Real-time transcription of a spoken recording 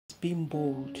being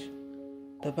bold.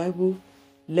 The Bible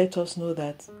lets us know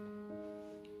that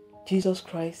Jesus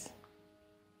Christ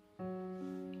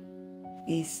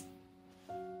is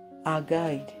our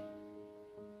guide.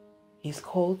 He's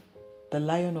called the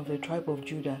Lion of the tribe of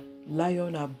Judah.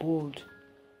 Lion are bold.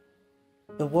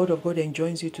 The word of God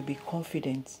enjoins you to be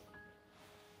confident.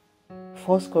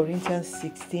 1 Corinthians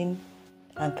 16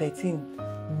 and 13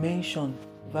 mention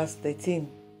verse 13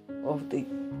 of the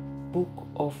book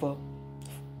of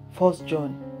 1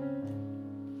 John.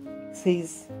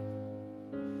 Says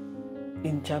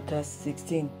in chapter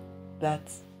 16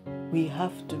 that we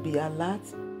have to be alert,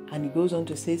 and it goes on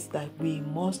to say that we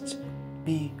must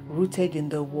be rooted in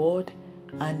the word.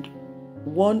 And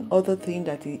one other thing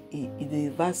that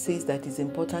the verse says that is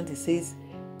important, it says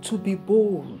to be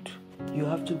bold. You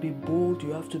have to be bold,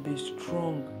 you have to be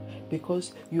strong,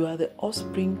 because you are the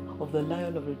offspring of the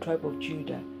Lion of the tribe of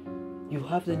Judah. You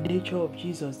have the nature of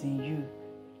Jesus in you.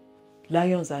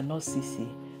 Lions are not CECE,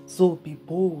 so be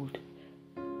bold.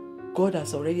 God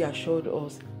has already assured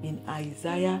us in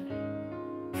Isaiah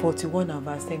 41 and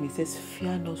verse 10, it says,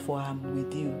 fear not, for I am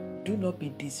with you. Do not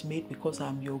be dismayed, because I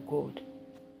am your God.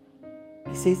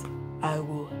 He says, I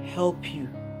will help you,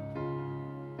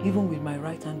 even with my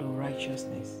right hand of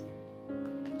righteousness.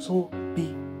 So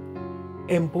be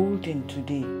emboldened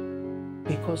today,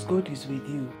 because God is with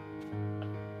you.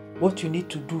 What you need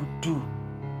to do, do.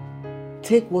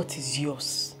 Take what is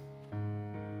yours.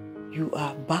 You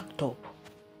are backed up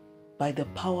by the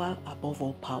power above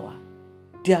all power.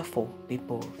 Therefore, be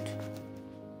bold.